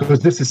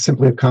 because this is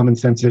simply a common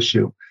sense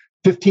issue.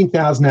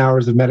 15,000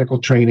 hours of medical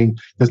training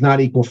does not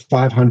equal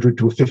 500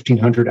 to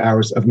 1,500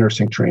 hours of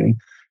nursing training.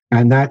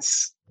 And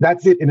that's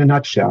it in a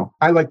nutshell.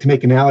 I like to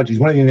make analogies.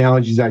 One of the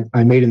analogies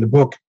I made in the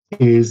book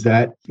is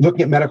that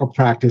looking at medical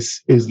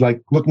practice is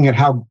like looking at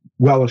how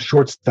well a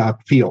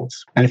shortstop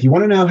fields. And if you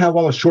want to know how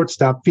well a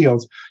shortstop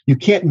fields, you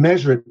can't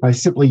measure it by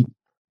simply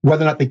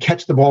whether or not they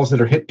catch the balls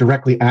that are hit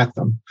directly at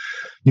them.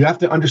 You have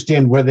to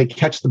understand whether they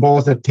catch the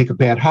balls that take a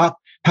bad hop,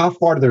 how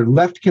far to their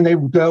left can they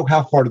go,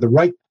 how far to the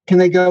right can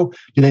they go?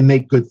 Do they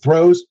make good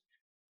throws?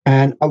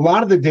 And a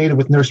lot of the data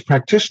with nurse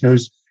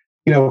practitioners,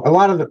 a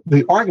lot of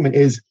the argument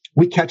is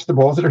we catch the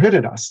balls that are hit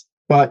at us,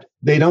 but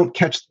they don't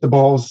catch the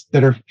balls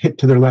that are hit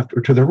to their left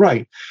or to their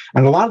right.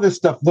 And a lot of this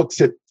stuff looks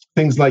at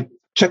things like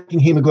checking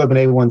hemoglobin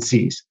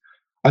A1Cs.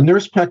 A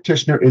nurse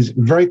practitioner is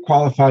very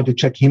qualified to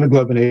check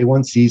hemoglobin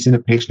A1Cs in a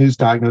patient who's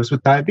diagnosed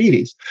with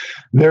diabetes.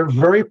 They're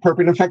very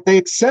appropriate. In fact, they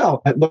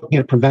excel at looking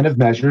at preventive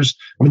measures.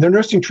 I mean, their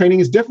nursing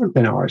training is different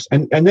than ours,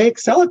 and they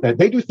excel at that.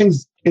 They do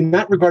things in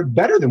that regard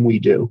better than we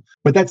do,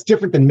 but that's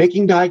different than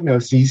making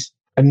diagnoses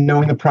and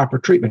knowing the proper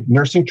treatment.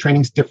 Nursing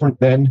training is different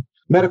than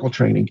medical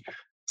training.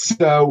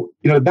 So,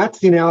 that's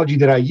the analogy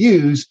that I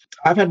use.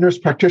 I've had nurse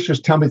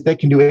practitioners tell me that they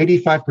can do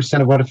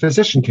 85% of what a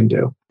physician can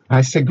do. I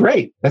say,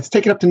 great, let's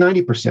take it up to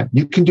 90%.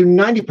 You can do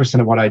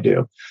 90% of what I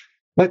do.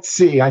 Let's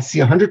see, I see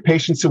 100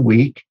 patients a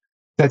week.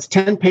 That's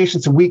 10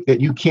 patients a week that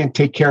you can't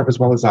take care of as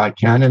well as I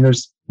can. And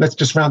let's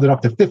just round it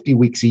up to 50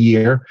 weeks a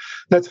year.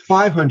 That's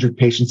 500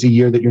 patients a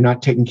year that you're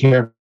not taking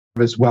care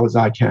of as well as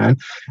I can.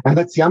 And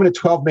let's see, I'm in a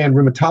 12-man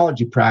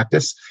rheumatology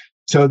practice.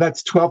 So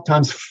that's 12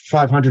 times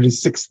 500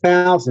 is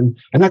 6,000.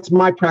 And that's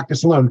my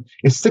practice alone.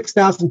 Is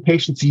 6,000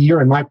 patients a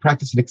year in my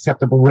practice an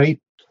acceptable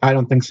rate? I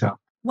don't think so.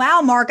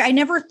 Wow, Mark, I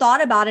never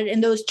thought about it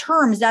in those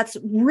terms. That's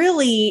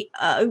really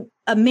an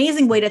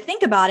amazing way to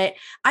think about it.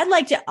 I'd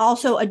like to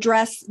also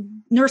address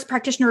nurse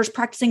practitioners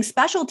practicing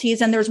specialties.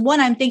 And there's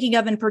one I'm thinking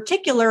of in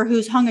particular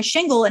who's hung a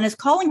shingle and is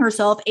calling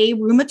herself a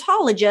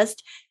rheumatologist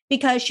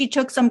because she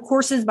took some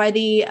courses by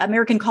the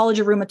American College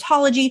of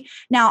Rheumatology.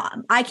 Now,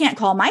 I can't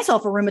call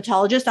myself a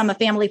rheumatologist. I'm a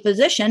family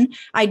physician.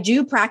 I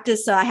do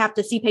practice. I have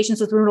to see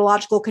patients with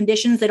rheumatological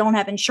conditions. They don't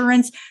have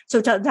insurance.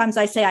 So sometimes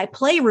I say I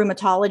play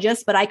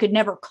rheumatologist, but I could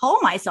never call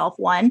myself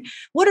one.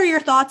 What are your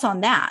thoughts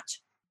on that?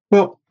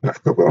 Well,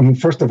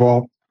 first of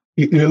all,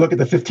 you look at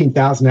the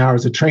 15,000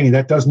 hours of training.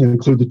 That doesn't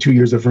include the 2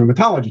 years of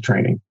rheumatology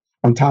training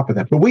on top of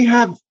that. But we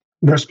have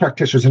nurse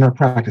practitioners in our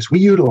practice. We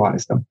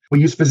utilize them. We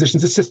use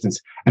physician's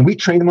assistants, and we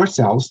train them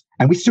ourselves,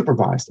 and we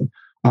supervise them.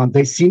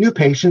 They see new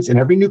patients, and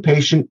every new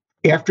patient,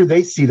 after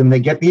they see them,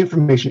 they get the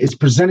information, is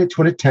presented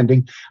to an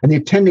attending, and the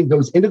attending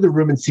goes into the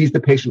room and sees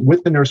the patient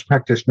with the nurse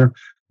practitioner.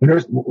 The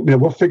nurse,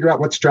 we'll figure out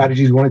what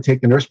strategies we want to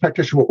take. The nurse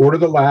practitioner will order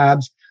the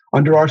labs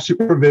under our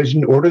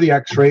supervision, order the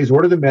x-rays,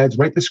 order the meds,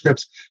 write the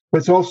scripts, but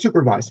it's all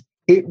supervised.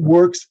 It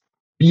works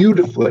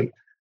beautifully.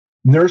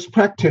 Nurse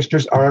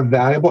practitioners are a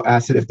valuable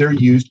asset if they're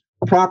used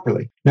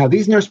properly. Now,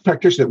 these nurse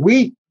practitioners that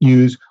we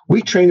use,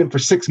 we train them for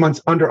 6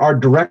 months under our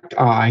direct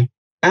eye,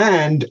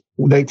 and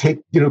they take,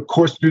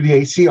 course through the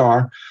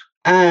ACR.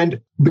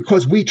 And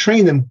because we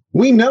train them,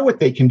 we know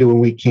what they can do and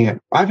we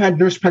can't. I've had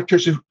nurse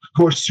practitioners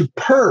who are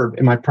superb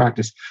in my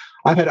practice.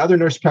 I've had other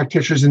nurse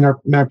practitioners in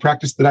my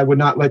practice that I would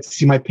not let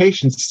see my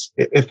patients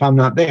if I'm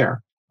not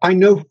there. I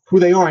know who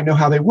they are. I know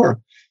how they work.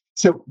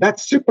 So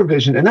that's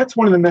supervision. And that's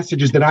one of the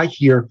messages that I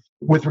hear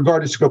with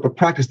regard to scope of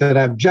practice that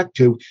I object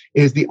to,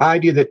 is the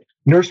idea that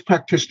nurse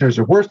practitioners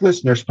are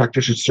worthless, nurse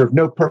practitioners serve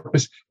no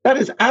purpose. That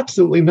is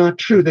absolutely not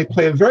true. They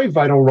play a very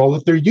vital role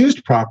if they're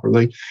used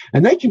properly.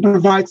 And they can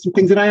provide some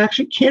things that I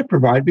actually can't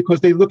provide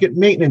because they look at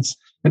maintenance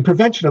and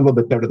prevention a little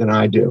bit better than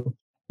I do.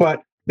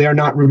 But they are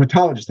not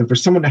rheumatologists. And for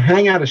someone to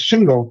hang out a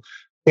shingle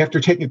after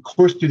taking a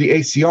course through the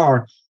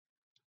ACR,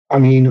 I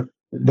mean,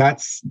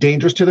 that's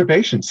dangerous to their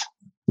patients.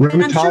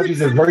 Rheumatology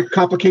is a very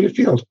complicated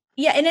field.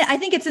 Yeah. And I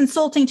think it's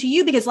insulting to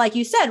you because, like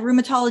you said,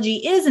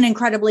 rheumatology is an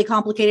incredibly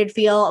complicated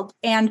field.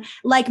 And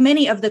like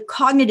many of the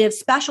cognitive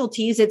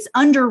specialties, it's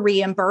under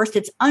reimbursed,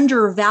 it's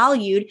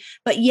undervalued,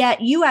 but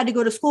yet you had to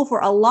go to school for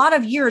a lot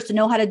of years to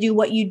know how to do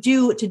what you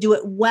do, to do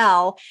it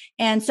well.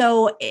 And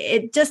so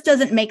it just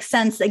doesn't make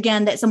sense,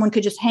 again, that someone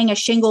could just hang a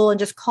shingle and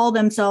just call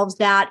themselves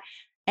that,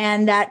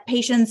 and that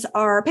patients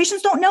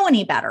don't know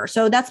any better.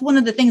 So that's one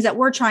of the things that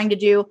we're trying to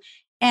do.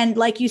 And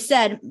like you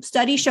said,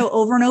 studies show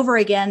over and over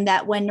again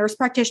that when nurse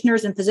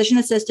practitioners and physician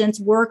assistants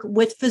work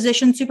with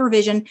physician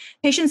supervision,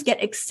 patients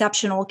get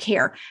exceptional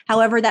care.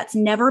 However, that's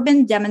never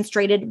been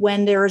demonstrated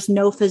when there's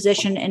no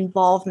physician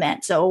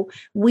involvement. So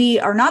we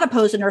are not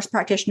opposed to nurse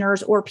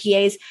practitioners or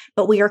PAs,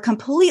 but we are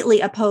completely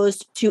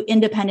opposed to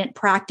independent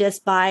practice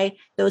by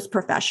those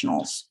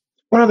professionals.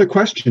 One other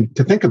question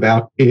to think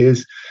about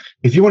is,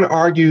 if you want to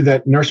argue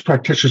that nurse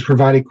practitioners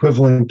provide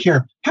equivalent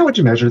care, how would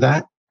you measure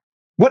that?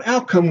 What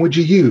outcome would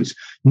you use?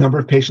 Number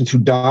of patients who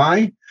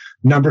die,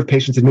 number of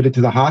patients admitted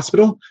to the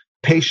hospital,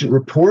 patient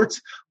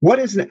reports. What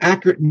is an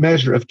accurate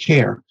measure of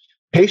care?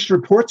 Patient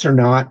reports are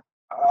not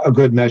a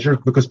good measure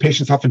because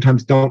patients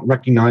oftentimes don't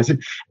recognize it.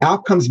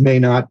 Outcomes may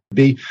not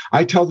be.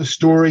 I tell the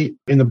story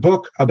in the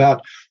book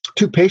about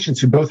two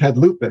patients who both had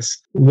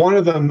lupus. One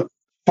of them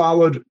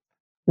followed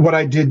what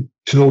I did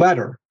to the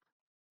letter,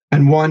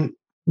 and one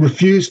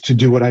refused to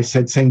do what I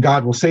said, saying,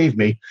 God will save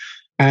me.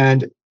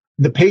 And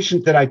the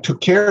patient that I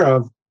took care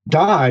of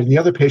died, and the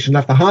other patient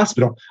left the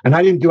hospital, and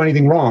I didn't do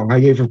anything wrong. I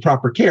gave her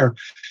proper care.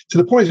 So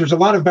the point is, there's a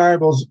lot of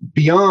variables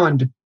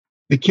beyond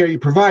the care you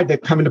provide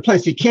that come into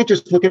place. You can't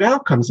just look at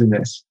outcomes in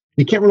this.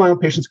 You can't rely on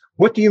patients.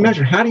 What do you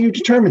measure? How do you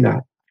determine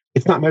that?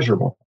 It's not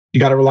measurable. You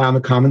got to rely on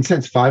the common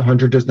sense.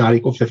 500 does not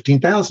equal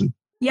 15,000.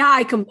 Yeah,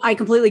 I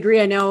completely agree.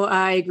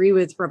 I agree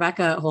with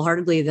Rebecca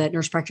wholeheartedly that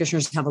nurse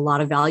practitioners have a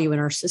lot of value in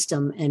our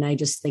system. And I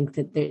just think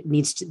that it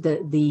needs to,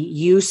 the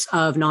use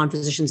of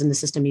non-physicians in the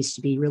system needs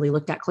to be really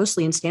looked at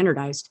closely and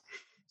standardized.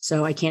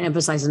 So I can't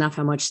emphasize enough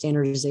how much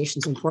standardization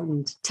is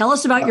important. Tell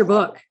us about your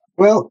book.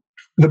 Well,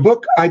 the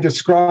book, I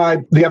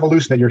describe the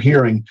evolution that you're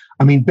hearing.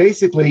 I mean,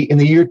 basically in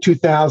the year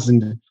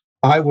 2000,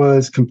 I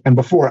was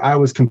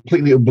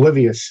completely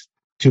oblivious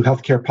to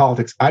healthcare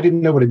politics. I didn't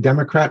know what a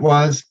Democrat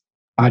was.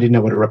 I didn't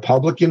know what a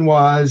Republican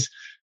was.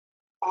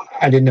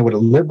 I didn't know what a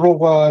liberal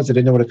was. I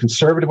didn't know what a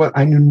conservative was.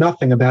 I knew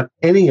nothing about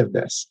any of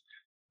this.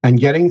 And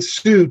getting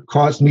sued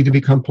caused me to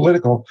become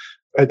political.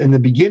 In the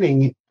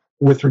beginning,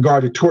 with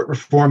regard to tort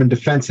reform and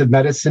defensive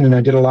medicine, and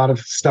I did a lot of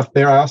stuff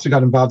there. I also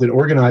got involved in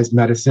organized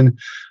medicine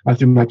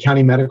through my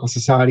county medical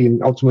society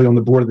and ultimately on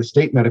the board of the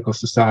state medical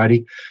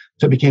society.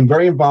 So I became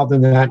very involved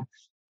in that.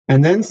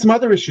 And then some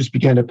other issues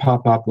began to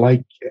pop up,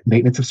 like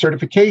maintenance of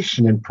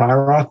certification and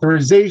prior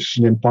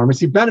authorization and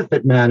pharmacy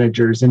benefit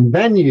managers and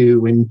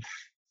venue and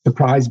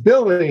surprise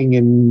billing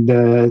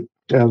and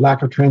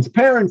lack of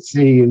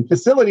transparency and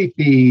facility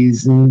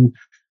fees and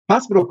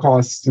hospital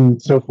costs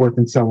and so forth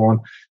and so on.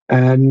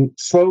 And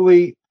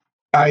slowly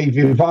I've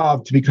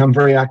evolved to become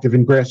very active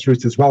in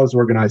grassroots as well as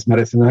organized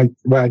medicine.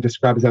 What I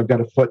describe is I've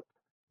got a foot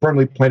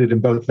firmly planted in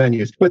both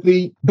venues. But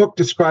the book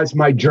describes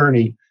my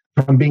journey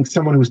from being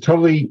someone who was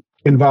totally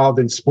involved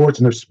in sports,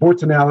 and there's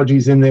sports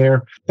analogies in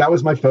there. That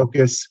was my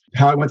focus,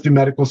 how I went through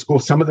medical school,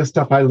 some of the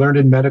stuff I learned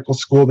in medical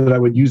school that I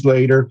would use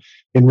later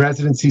in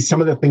residency, some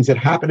of the things that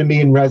happened to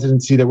me in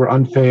residency that were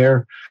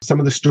unfair, some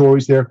of the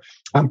stories there.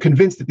 I'm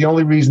convinced that the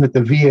only reason that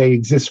the VA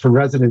exists for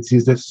residency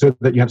is so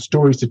that you have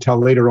stories to tell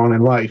later on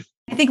in life.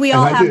 I think we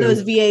all have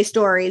those VA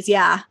stories.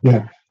 Yeah.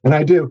 Yeah. And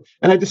I do.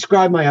 And I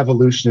describe my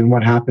evolution and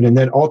what happened. And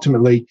then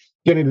ultimately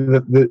getting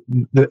to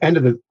the end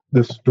of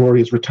the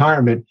story is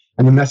retirement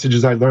and the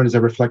messages I learned as I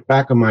reflect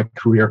back on my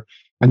career.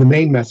 And the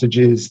main message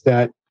is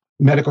that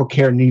medical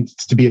care needs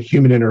to be a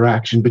human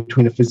interaction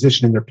between a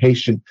physician and their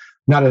patient,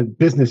 not a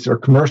business or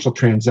commercial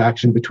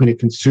transaction between a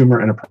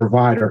consumer and a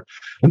provider.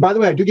 And by the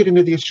way, I do get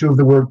into the issue of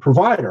the word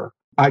provider.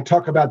 I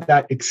talk about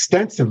that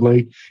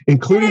extensively,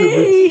 including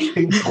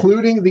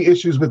the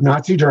issues with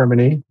Nazi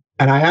Germany.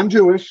 And I am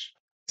Jewish,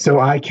 so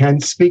I can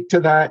speak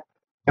to that.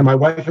 And my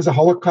wife is a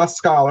Holocaust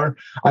scholar.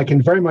 I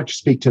can very much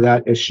speak to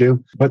that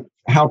issue, but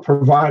how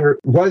provider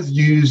was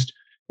used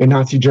in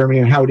Nazi Germany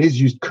and how it is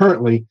used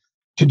currently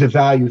to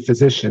devalue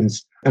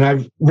physicians. And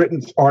I've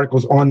written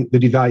articles on the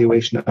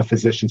devaluation of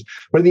physicians.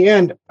 But in the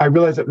end, I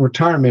realized that in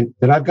retirement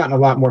that I've gotten a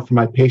lot more from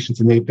my patients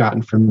than they've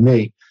gotten from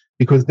me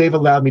because they've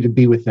allowed me to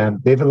be with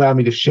them. They've allowed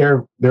me to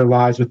share their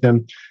lives with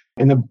them.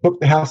 In the book,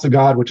 The House of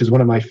God, which is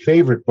one of my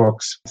favorite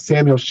books,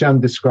 Samuel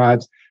Shem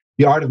describes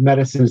the art of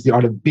medicine is the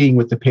art of being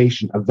with the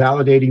patient, of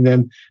validating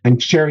them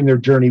and sharing their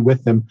journey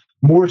with them,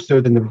 more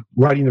so than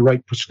writing the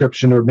right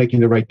prescription or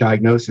making the right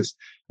diagnosis.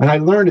 And I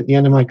learned at the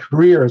end of my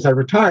career as I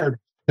retired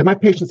that my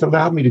patients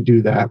allowed me to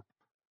do that.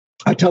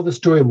 I tell the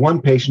story of one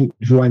patient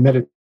who I met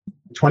at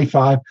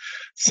 25,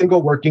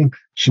 single working.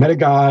 She met a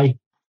guy,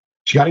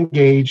 she got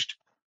engaged,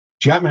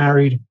 she got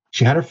married,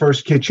 she had her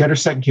first kid, she had her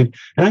second kid,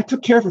 and I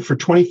took care of her for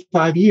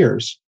 25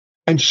 years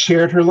and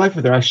shared her life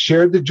with her. I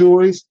shared the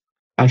joys,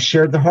 I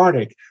shared the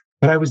heartache.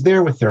 but I was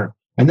there with her.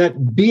 And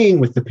that being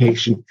with the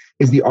patient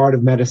is the art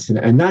of medicine.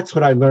 And that's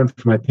what I learned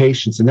from my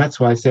patients. And that's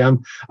why I say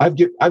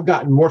I've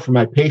gotten more from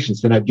my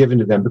patients than I've given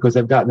to them, because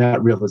I've gotten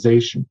that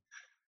realization.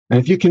 And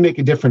if you can make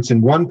a difference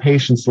in one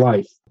patient's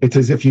life, it's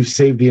as if you've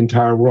saved the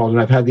entire world.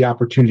 And I've had the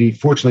opportunity,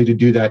 fortunately, to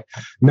do that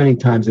many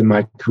times in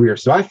my career.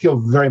 So I feel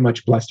very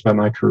much blessed by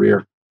my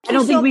career. I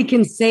don't think we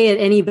can say it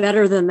any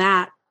better than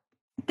that.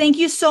 Thank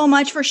you so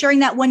much for sharing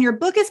that. When your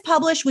book is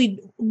published,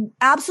 we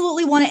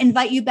absolutely want to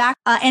invite you back.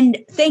 And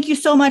thank you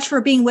so much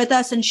for being with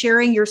us and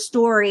sharing your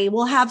story.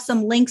 We'll have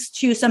some links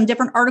to some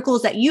different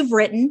articles that you've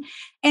written.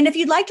 And if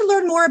you'd like to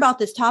learn more about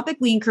this topic,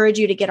 we encourage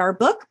you to get our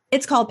book.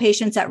 It's called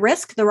Patients at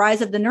Risk: The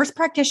Rise of the Nurse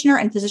Practitioner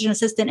and Physician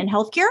Assistant in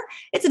Healthcare.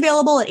 It's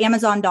available at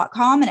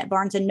Amazon.com and at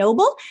Barnes &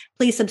 Noble.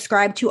 Please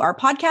subscribe to our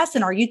podcast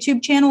and our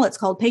YouTube channel. It's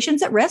called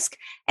Patients at Risk.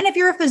 And if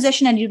you're a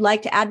physician and you'd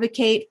like to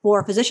advocate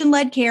for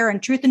physician-led care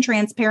and truth and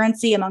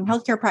transparency among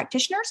healthcare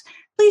practitioners,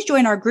 please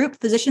join our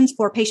group, Physicians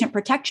for Patient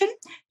Protection.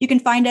 You can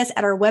find us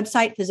at our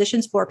website,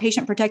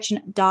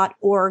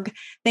 physiciansforpatientprotection.org.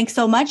 Thanks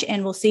so much,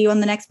 and we'll see you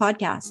on the next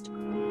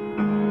podcast.